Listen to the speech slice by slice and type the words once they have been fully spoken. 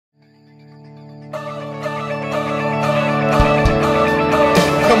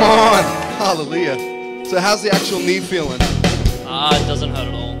Hallelujah. So how's the actual knee feeling? It doesn't hurt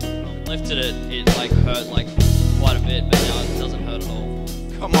at all. Lifted it like hurt like quite a bit, but now it doesn't hurt at all.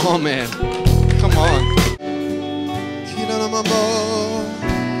 Come on, man. Come on.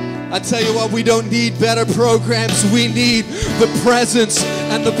 I tell you what, we don't need better programs. We need the presence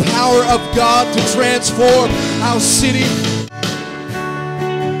and the power of God to transform our city.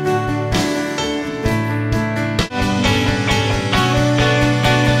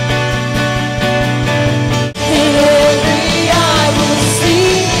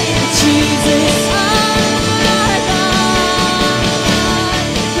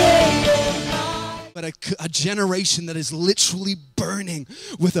 A generation that is literally burning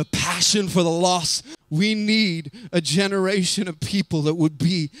with a passion for the lost. We need a generation of people that would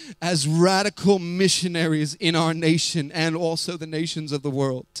be as radical missionaries in our nation and also the nations of the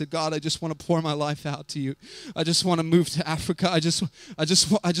world. To God, I just want to pour my life out to you. I just want to move to Africa. I just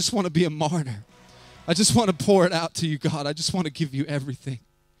want to be a martyr. I just want to pour it out to you, God. I just want to give you everything.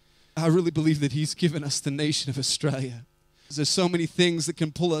 I really believe that He's given us the nation of Australia. There's so many things that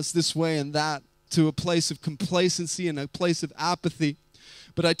can pull us this way and that, to a place of complacency and a place of apathy.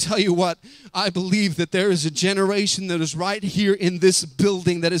 But I tell you what, I believe that there is a generation that is right here in this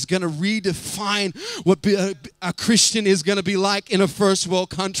building that is going to redefine what a Christian is going to be like in a first world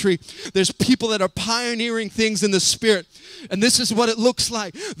country. There's people that are pioneering things in the Spirit. And this is what it looks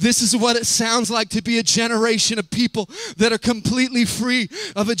like. This is what it sounds like to be a generation of people that are completely free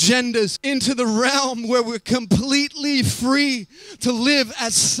of agendas, into the realm where we're completely free to live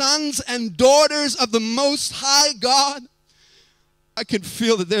as sons and daughters of the Most High God. I can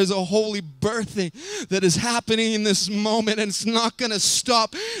feel that there's a holy birthing that is happening in this moment, and it's not going to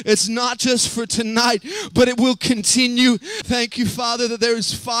stop. It's not just for tonight, but it will continue. Thank you, Father, that there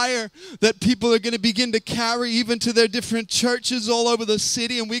is fire that people are going to begin to carry even to their different churches all over the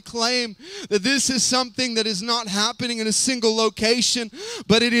city, and we claim that this is something that is not happening in a single location,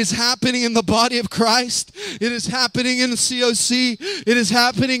 but it is happening in the body of Christ. It is happening in the COC. It is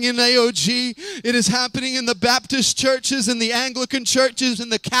happening in AOG. It is happening in the Baptist churches and the Anglican churches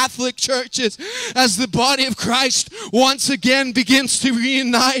and the Catholic churches, as the body of Christ once again begins to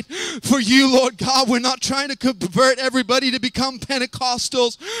reunite for you, Lord God. We're not trying to convert everybody to become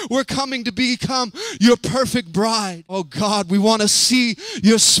Pentecostals. We're coming to become your perfect bride. Oh God, we want to see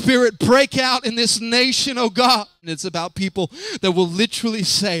your Spirit break out in this nation, oh God. And it's about people that will literally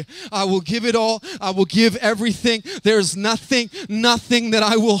say, I will give it all. I will give everything. There's nothing that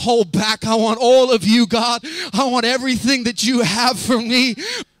I will hold back. I want all of you, God. I want everything that you have for me,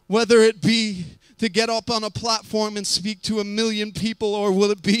 whether it be to get up on a platform and speak to 1 million people, or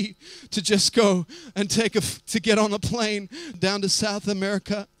will it be to just go and to get on a plane down to South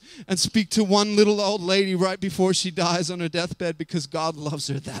America and speak to one little old lady right before she dies on her deathbed because God loves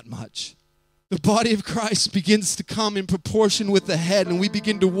her that much. The body of Christ begins to come in proportion with the head, and we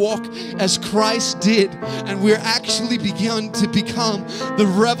begin to walk as Christ did, and we're actually begun to become the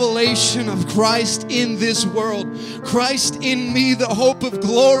revelation of Christ in this world. Christ in me, the hope of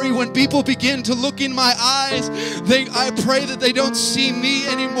glory. When people begin to look in my eyes, I pray that they don't see me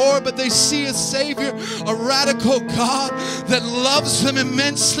anymore, but they see a Savior, a radical God that loves them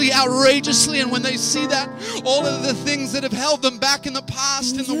immensely, outrageously. And when they see that, all of the things that have held them back in the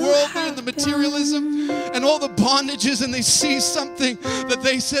past, in the world, in the material, and all the bondages, and they see something that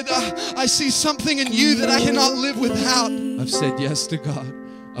they said, I see something in you that I cannot live without. I've said yes to God.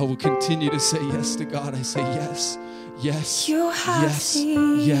 I will continue to say yes to God. I say yes, yes, yes,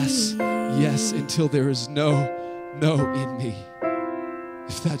 yes, yes, until there is no in me.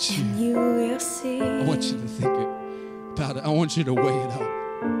 If that's you, I want you to think about it. I want you to weigh it up.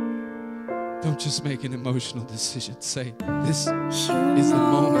 Don't just make an emotional decision. Say, this is the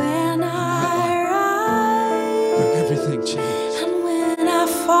moment in my life where everything changes. And when I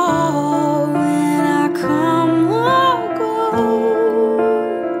fall, when I come or go,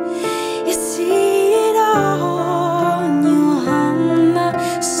 you see it all, and you hum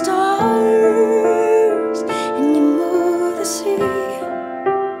the stars, and you move the sea,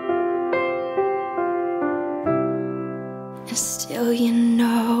 and still you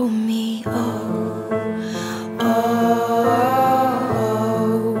know me.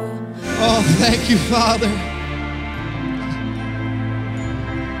 Oh, thank you, Father.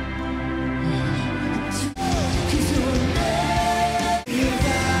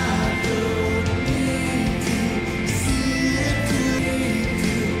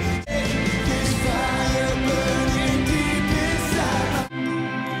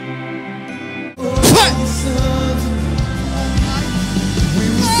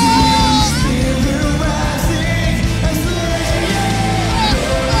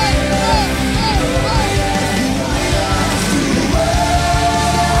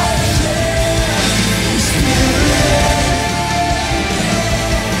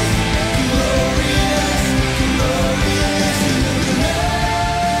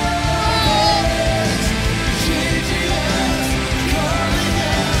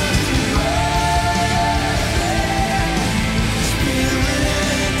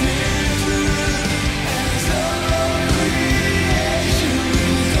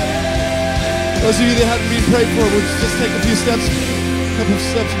 Those of you that haven't been prayed for, we'll just take a few steps, a couple of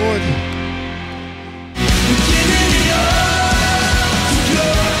steps forward.